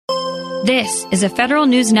This is a Federal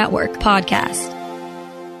News Network podcast.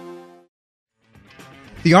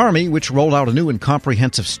 The Army, which rolled out a new and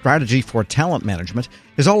comprehensive strategy for talent management,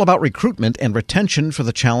 is all about recruitment and retention for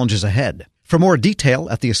the challenges ahead. For more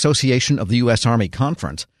detail at the Association of the U.S. Army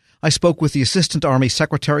Conference, I spoke with the Assistant Army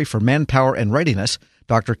Secretary for Manpower and Readiness,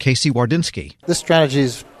 Dr. Casey Wardynski. This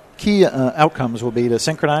strategy's key outcomes will be to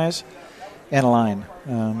synchronize and align.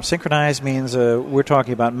 Synchronize means we're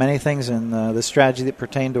talking about many things in the strategy that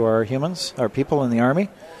pertain to our humans, our people in the Army.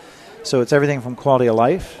 So it's everything from quality of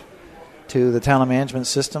life to the talent management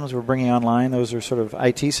systems we're bringing online. Those are sort of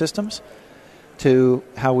IT systems, to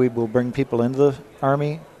how we will bring people into the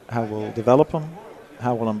Army, how we'll develop them,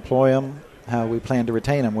 how we'll employ them, how we plan to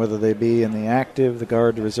retain them, whether they be in the active, the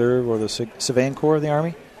Guard, the Reserve, or the Civilian Corps of the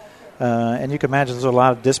Army. And you can imagine there's a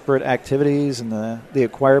lot of disparate activities in the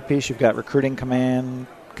acquire piece. You've got Recruiting Command,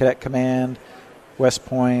 Cadet Command, West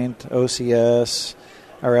Point, OCS,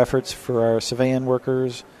 our efforts for our civilian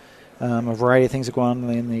workers, a variety of things that go on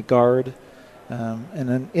in the Guard. And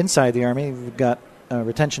then inside the Army, we've got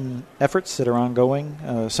retention efforts that are ongoing.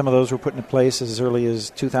 Some of those were put into place as early as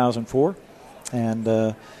 2004.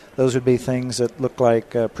 And those would be things that look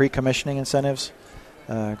like pre-commissioning incentives,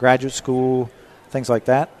 graduate school, things like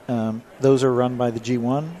that. Those are run by the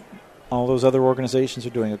G1. All those other organizations are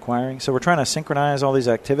doing acquiring. So we're trying to synchronize all these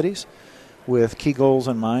activities with key goals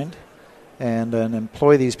in mind and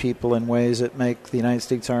employ these people in ways that make the United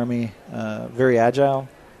States Army very agile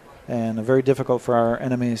and very difficult for our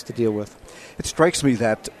enemies to deal with. It strikes me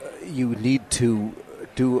that you need to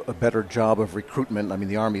do a better job of recruitment. I mean,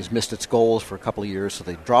 the Army's missed its goals for a couple of years, so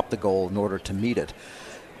they dropped the goal in order to meet it.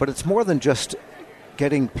 But it's more than just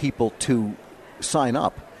getting people to sign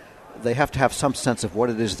up. They have to have some sense of what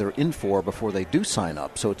it is they're in for before they do sign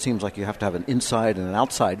up. So it seems like you have to have an inside and an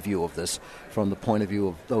outside view of this from the point of view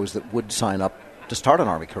of those that would sign up to start an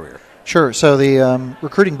Army career. Sure. So the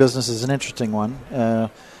recruiting business is an interesting one.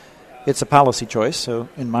 It's a policy choice. So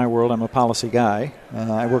in my world, I'm a policy guy.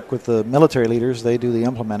 I work with the military leaders. They do the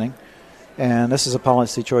implementing. And this is a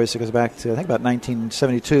policy choice that goes back to, I think, about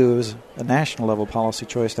 1972. It was a national level policy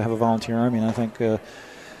choice to have a volunteer Army. And I think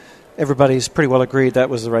everybody's pretty well agreed that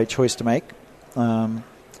was the right choice to make.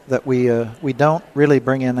 That we don't really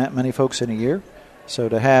bring in that many folks in a year. So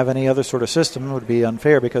to have any other sort of system would be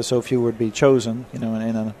unfair because so few would be chosen, in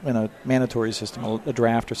a mandatory system, a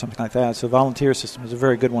draft or something like that. So the volunteer system is a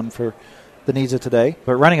very good one for the needs of today.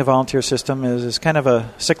 But running a volunteer system is kind of a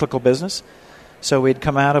cyclical business. So we'd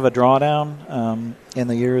come out of a drawdown in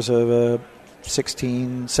the years of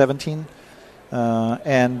 16, 17.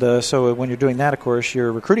 So when you're doing that, of course,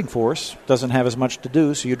 your recruiting force doesn't have as much to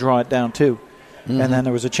do, so you draw it down too. Mm-hmm. And then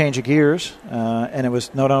there was a change of gears, and it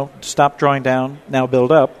was, no, stop drawing down, now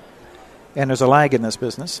build up. And there's a lag in this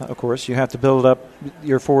business, of course. You have to build up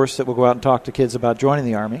your force that will go out and talk to kids about joining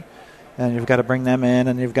the Army. And you've got to bring them in,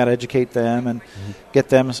 and you've got to educate them and get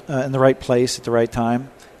them in the right place at the right time.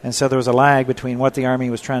 And so there was a lag between what the Army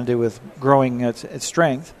was trying to do with growing its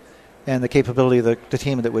strength and the capability of the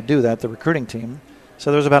team that would do that, the recruiting team. So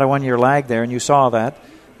there was about a 1-year lag there, and you saw that.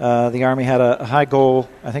 The Army had a high goal,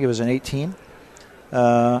 I think it was in 18.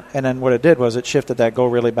 And then what it did was it shifted that goal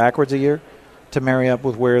really backwards a year to marry up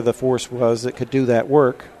with where the force was that could do that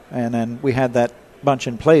work. And then we had that bunch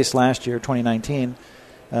in place last year, 2019,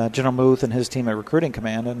 General Muth and his team at Recruiting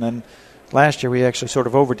Command. And then last year we actually sort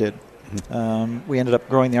of overdid. We ended up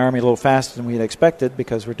growing the Army a little faster than we had expected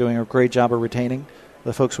because we're doing a great job of retaining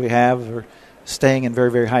the folks we have, are staying in very,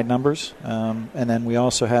 very high numbers. And then we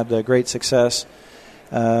also had great success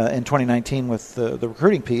in 2019 with the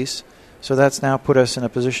recruiting piece. So that's now put us in a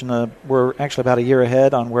position we're actually about a year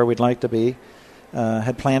ahead on where we'd like to be,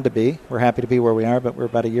 had planned to be. We're happy to be where we are, but we're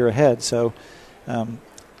about a year ahead. So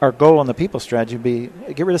our goal on the people strategy would be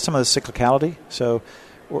get rid of some of the cyclicality. So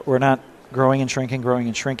we're not growing and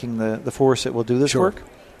shrinking the force that will do this work.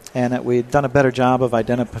 And that we've done a better job of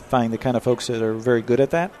identifying the kind of folks that are very good at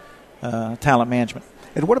that, talent management.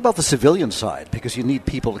 And what about the civilian side? Because you need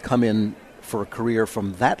people to come in for a career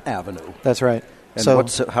from that avenue. That's right. And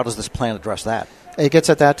how does this plan address that? It gets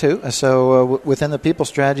at that too. So within the people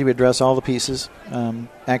strategy, we address all the pieces,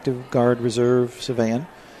 active, Guard, Reserve, civilian.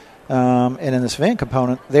 And in the civilian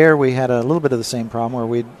component, there we had a little bit of the same problem where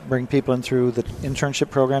we'd bring people in through the internship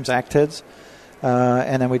programs, ACTEDs,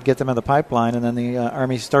 and then we'd get them in the pipeline, and then the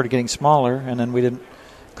Army started getting smaller, and then we didn't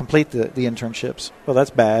complete the internships. Well, that's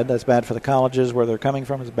bad. That's bad for the colleges where they're coming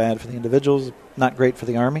from. It's bad for the individuals, not great for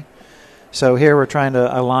the Army. So here we're trying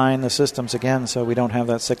to align the systems again so we don't have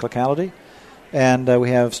that cyclicality. And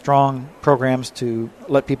we have strong programs to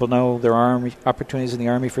let people know there are opportunities in the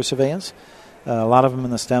Army for civilians, a lot of them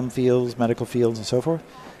in the STEM fields, medical fields, and so forth.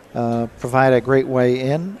 provide a great way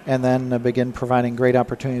in, and then begin providing great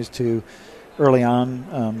opportunities to early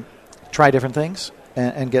on try different things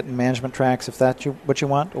and get in management tracks if that's what you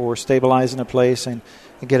want, or stabilize in a place and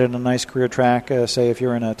get in a nice career track, say if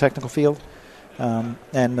you're in a technical field.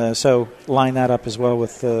 So line that up as well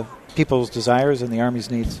with people's desires and the Army's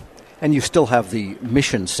needs. And you still have the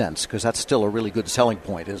mission sense, because that's still a really good selling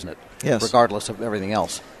point, isn't it? Yes. Regardless of everything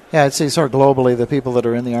else. Yeah, I'd say sort of globally, the people that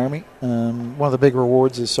are in the Army, one of the big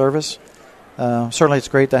rewards is service. Certainly it's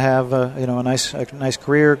great to have a nice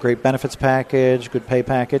career, great benefits package, good pay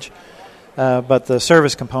package. But the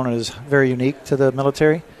service component is very unique to the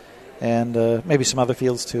military, and maybe some other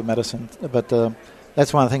fields too, medicine. But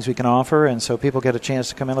that's one of the things we can offer, and so people get a chance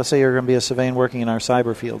to come in. Let's say you're going to be a civilian working in our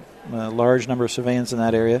cyber field, a large number of civilians in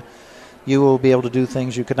that area. You will be able to do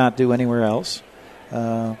things you could not do anywhere else.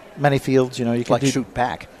 Many fields, you can like shoot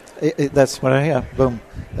back. That's what boom.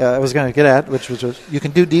 I was going to get at, which was you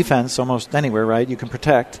can do defense almost anywhere, right? You can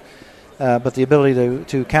protect, but the ability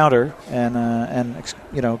to counter and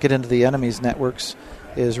get into the enemy's networks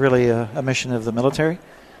is really a mission of the military.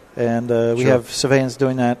 And we have civilians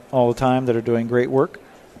doing that all the time that are doing great work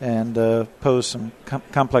and pose some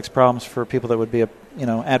complex problems for people that would be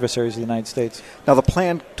adversaries of the United States. Now, the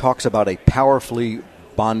plan talks about a powerfully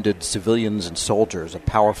bonded civilians and soldiers, a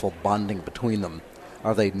powerful bonding between them.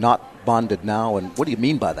 Are they not bonded now, and what do you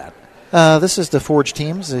mean by that? This is the forged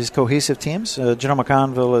teams, these cohesive teams. General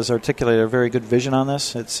McConville has articulated a very good vision on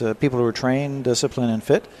this. It's people who are trained, disciplined, and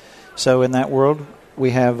fit. So in that world,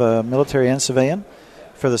 we have military and civilian.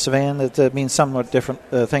 For the civilian, that means somewhat different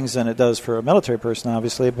things than it does for a military person,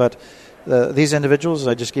 obviously. But these individuals,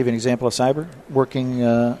 I just gave you an example of cyber, working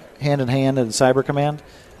hand-in-hand in Cyber Command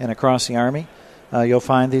and across the Army. You'll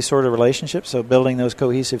find these sort of relationships, so building those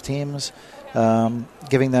cohesive teams,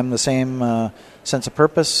 giving them the same sense of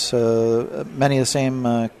purpose, many of the same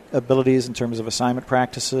abilities in terms of assignment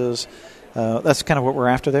practices. That's kind of what we're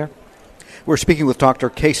after there. We're speaking with Dr.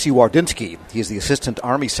 Casey Wardinsky. He is the Assistant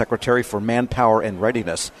Army Secretary for Manpower and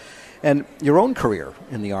Readiness. And your own career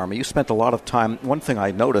in the Army, you spent a lot of time. One thing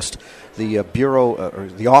I noticed, the Bureau, or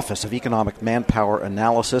the Office of Economic Manpower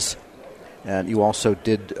Analysis, and you also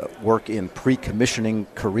did work in pre-commissioning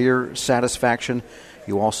career satisfaction.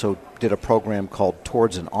 You also did a program called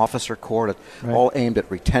Towards an Officer Corps, all aimed at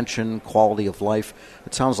retention, quality of life.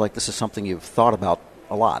 It sounds like this is something you've thought about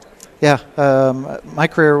a lot. Yeah, my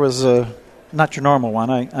career was not your normal one.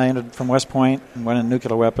 I entered from West Point and went in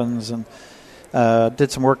nuclear weapons and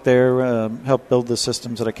did some work there, helped build the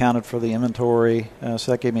systems that accounted for the inventory.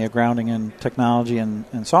 So that gave me a grounding in technology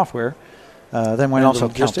and software. Then went and also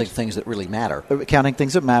into counting things that really matter. Counting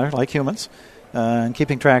things that matter, like humans, and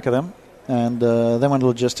keeping track of them. And then went to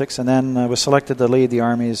logistics, and then was selected to lead the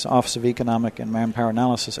Army's Office of Economic and Manpower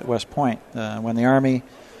Analysis at West Point. When the Army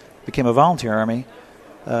became a volunteer Army,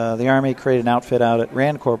 the Army created an outfit out at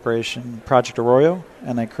Rand Corporation, Project Arroyo,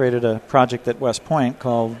 and they created a project at West Point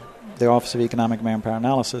called the Office of Economic Manpower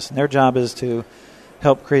Analysis. And their job is to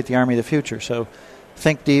help create the Army of the future. So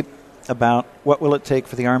think deep about what will it take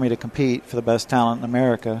for the Army to compete for the best talent in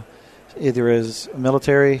America, either as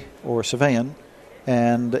military or civilian,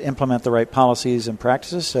 and implement the right policies and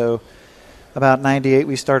practices. So about 98,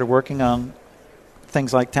 we started working on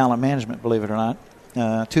things like talent management, believe it or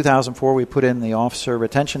not. 2004, we put in the officer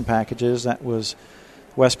retention packages. That was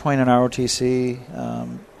West Point and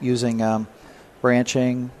ROTC, using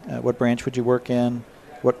branching, what branch would you work in,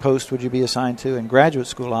 what post would you be assigned to, and graduate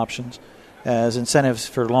school options as incentives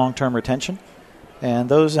for long-term retention. And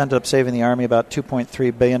those ended up saving the Army about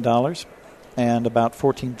 $2.3 billion and about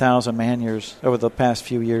 14,000 man-years over the past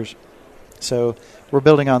few years. So we're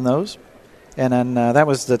building on those. And then that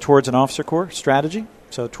was the Towards an Officer Corps strategy.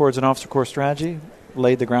 So Towards an Officer Corps strategy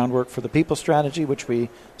laid the groundwork for the People strategy, which we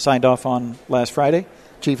signed off on last Friday,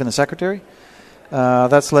 Chief and the Secretary.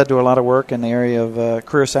 That's led to a lot of work in the area of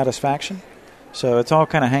career satisfaction. So it's all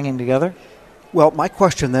kind of hanging together. Well, my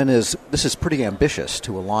question then is, this is pretty ambitious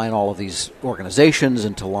to align all of these organizations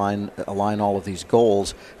and to align all of these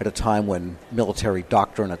goals at a time when military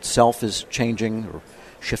doctrine itself is changing or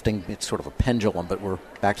shifting. It's sort of a pendulum, but we're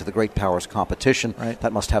back to the great powers competition. Right.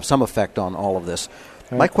 That must have some effect on all of this.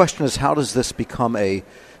 Right. My question is, how does this become a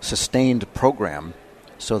sustained program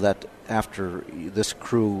so that after this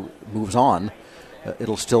crew moves on,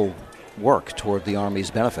 it'll still work toward the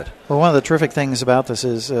Army's benefit? Well, one of the terrific things about this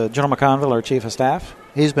is General McConville, our Chief of Staff,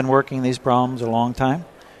 he's been working these problems a long time.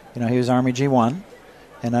 He was Army G1,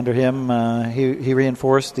 and under him, he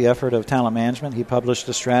reinforced the effort of talent management. He published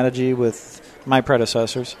a strategy with my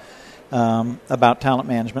predecessors about talent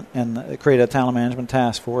management and created a talent management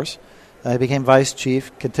task force. I became vice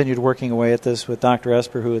chief, continued working away at this with Dr.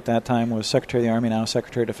 Esper, who at that time was Secretary of the Army, now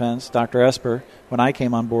Secretary of Defense. Dr. Esper, when I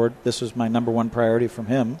came on board, this was my number one priority from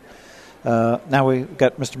him. Now we've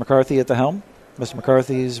got Mr. McCarthy at the helm. Mr.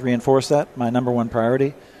 McCarthy's reinforced that, my number one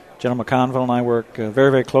priority. General McConville and I work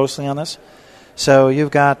very, very closely on this. So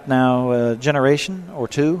you've got now a generation or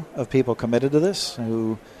two of people committed to this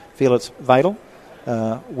who feel it's vital.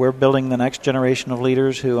 We're building the next generation of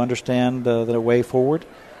leaders who understand the way forward.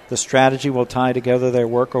 The strategy will tie together their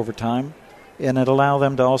work over time, and it'll allow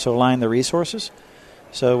them to also align the resources.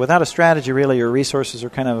 So without a strategy, really, your resources are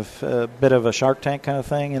kind of a bit of a Shark Tank kind of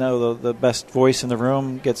thing. The best voice in the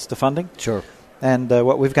room gets the funding. Sure. And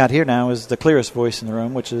what we've got here now is the clearest voice in the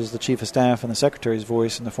room, which is the Chief of Staff and the Secretary's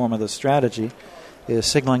voice in the form of the strategy, is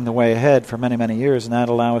signaling the way ahead for many, many years, and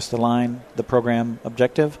that'll allow us to align the program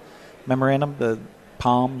objective memorandum, the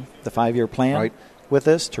POM, the 5-year plan, right, with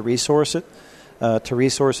this, to resource it. To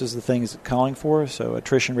resources the things it's calling for, so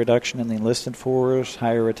attrition reduction in the enlisted force,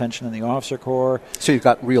 higher retention in the officer corps. So you've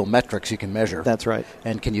got real metrics you can measure. That's right.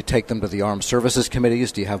 And can you take them to the Armed Services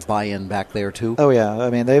Committees? Do you have buy-in back there too? Oh, yeah. I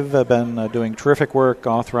mean, they've been doing terrific work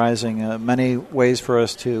authorizing many ways for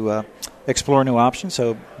us to explore new options,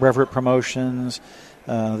 so brevet promotions,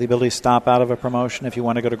 the ability to stop out of a promotion if you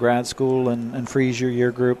want to go to grad school and freeze your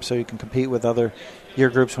year group so you can compete with other year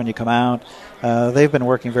groups when you come out. They've been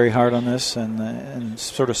working very hard on this and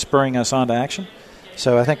sort of spurring us on to action.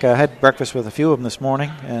 So I think I had breakfast with a few of them this morning,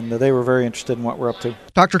 and they were very interested in what we're up to.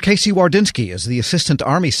 Dr. Casey Wardinsky is the Assistant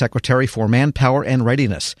Army Secretary for Manpower and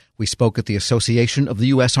Readiness. We spoke at the Association of the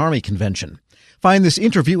U.S. Army Convention. Find this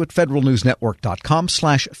interview at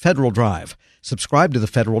federalnewsnetwork.com/Federal Drive. Subscribe to the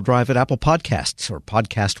Federal Drive at Apple Podcasts or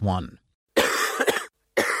Podcast One.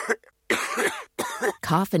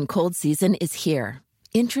 Cough and cold season is here.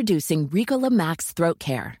 Introducing Ricola Max Throat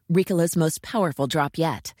Care, Ricola's most powerful drop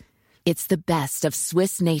yet. It's the best of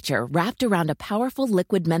Swiss nature wrapped around a powerful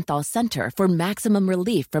liquid menthol center for maximum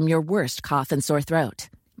relief from your worst cough and sore throat.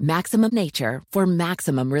 Maximum nature for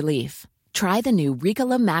maximum relief. Try the new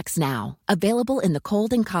Ricola Max now, available in the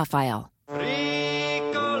cold and cough aisle.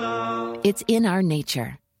 Ricola. It's in our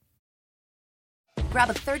nature. Grab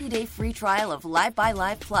a 30-day free trial of Live by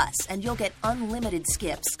Live Plus, and you'll get unlimited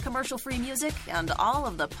skips, commercial-free music, and all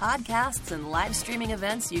of the podcasts and live streaming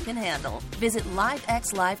events you can handle. Visit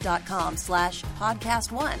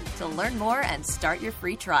livexlive.com/podcast1 to learn more and start your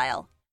free trial.